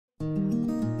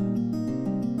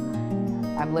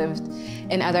I've lived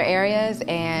in other areas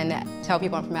and tell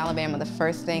people I'm from Alabama, the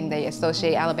first thing they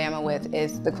associate Alabama with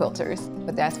is the quilters.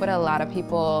 But that's what a lot of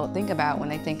people think about when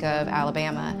they think of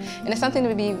Alabama. And it's something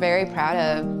to be very proud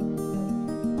of.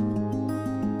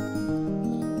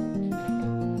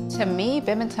 To me,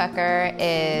 Bib Tucker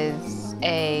is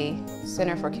a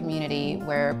center for community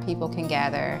where people can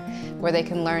gather, where they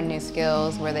can learn new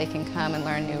skills, where they can come and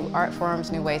learn new art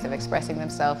forms, new ways of expressing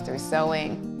themselves through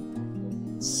sewing.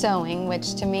 Sewing,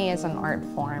 which to me is an art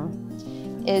form,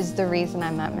 is the reason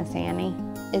I met Miss Annie.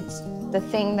 It's the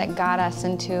thing that got us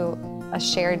into a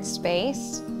shared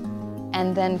space.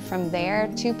 And then from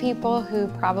there, two people who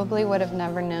probably would have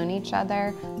never known each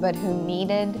other, but who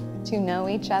needed to know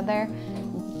each other,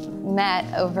 met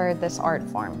over this art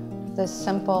form, this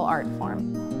simple art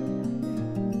form.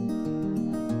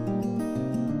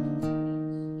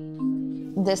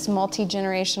 This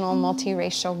multi-generational,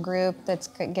 multiracial group that's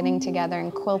getting together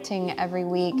and quilting every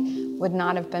week would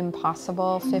not have been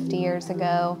possible 50 years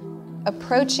ago.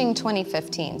 Approaching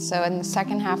 2015, so in the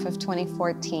second half of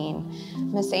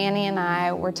 2014, Miss Annie and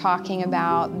I were talking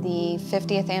about the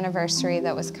 50th anniversary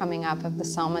that was coming up of the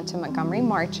Selma to Montgomery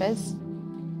marches.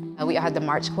 We had the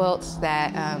March quilts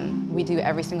that we do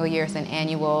every single year. It's an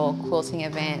annual quilting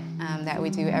event that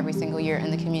we do every single year in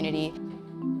the community.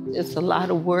 It's a lot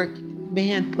of work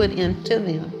being put into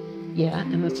them, yeah,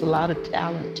 and it's a lot of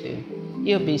talent too.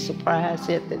 You'll be surprised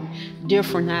at the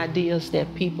different ideas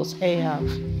that people have.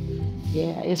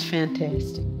 Yeah, it's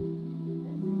fantastic.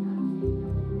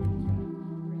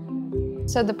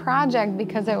 So the project,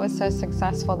 because it was so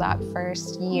successful that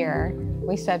first year,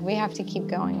 we said we have to keep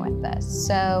going with this.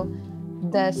 So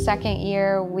the second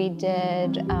year we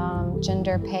did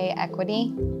gender pay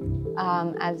equity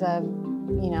as a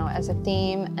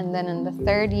theme, and then in the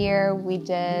third year we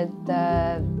did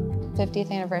the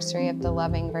 50th anniversary of the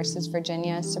Loving versus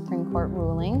Virginia Supreme Court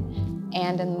ruling.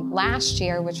 And in last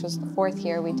year, which was the fourth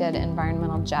year, we did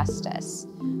environmental justice.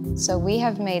 So we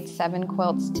have made 7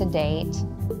 quilts to date.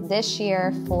 This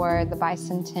year, for the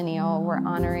bicentennial, we're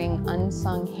honoring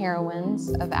unsung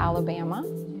heroines of Alabama.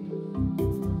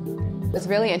 It's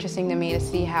really interesting to me to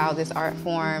see how this art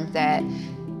form that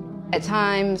at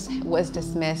times was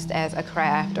dismissed as a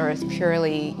craft or as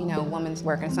purely, woman's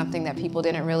work and something that people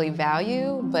didn't really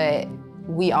value, but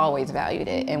we always valued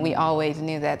it, and we always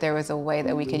knew that there was a way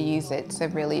that we could use it to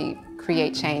really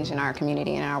create change in our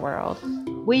community and our world.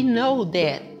 We know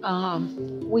that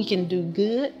we can do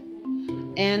good,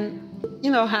 and you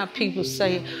know how people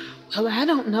say, well, I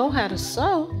don't know how to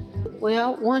sew.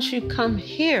 Well, once you come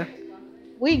here,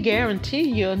 we guarantee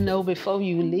you'll know before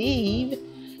you leave.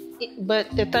 But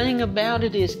the thing about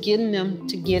it is getting them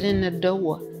to get in the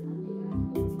door.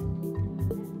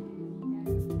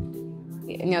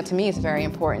 To me, it's very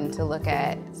important to look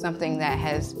at something that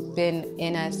has been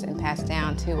in us and passed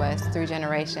down to us through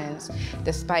generations.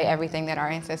 Despite everything that our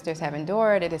ancestors have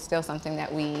endured, it is still something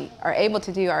that we are able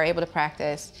to do, are able to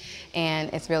practice,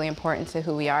 and it's really important to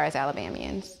who we are as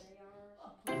Alabamians.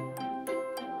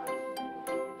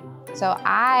 So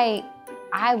I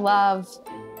love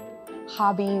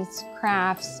hobbies,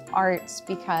 crafts, arts,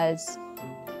 because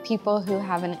people who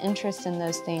have an interest in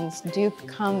those things do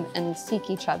come and seek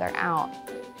each other out.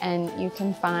 And you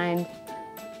can find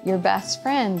your best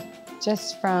friend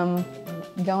just from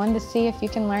going to see if you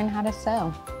can learn how to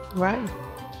sew. Right.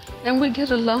 And we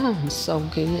get along so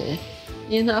good.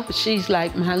 She's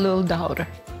like my little daughter.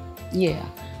 Yeah.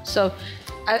 So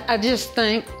I just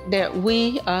think that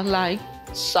we are like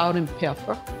salt and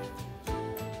pepper.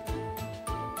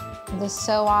 The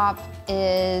Sew-Op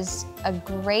is a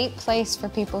great place for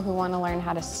people who want to learn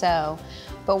how to sew.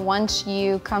 But once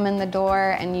you come in the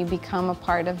door and you become a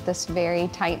part of this very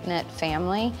tight-knit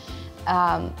family,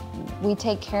 we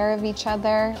take care of each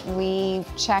other. We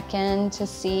check in to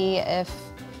see if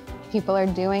people are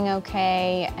doing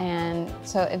okay. And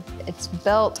so it's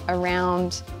built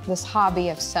around this hobby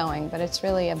of sewing, but it's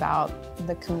really about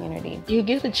the community. You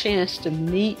get a chance to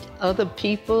meet other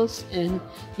peoples and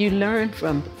you learn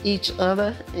from each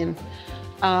other. And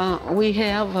we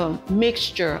have a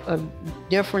mixture of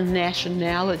different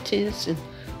nationalities, and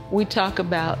we talk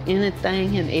about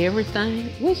anything and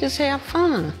everything. We just have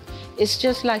fun. It's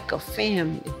just like a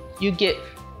family. You get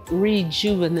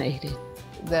rejuvenated.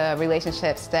 The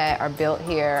relationships that are built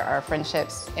here are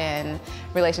friendships and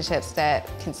relationships that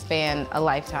can span a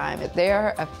lifetime.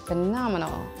 They're a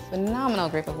phenomenal, phenomenal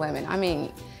group of women. I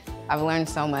mean, I've learned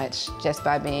so much just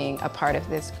by being a part of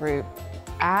this group.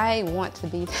 I want to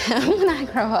be them when I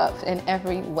grow up in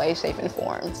every way, shape, and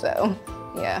form, so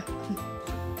yeah.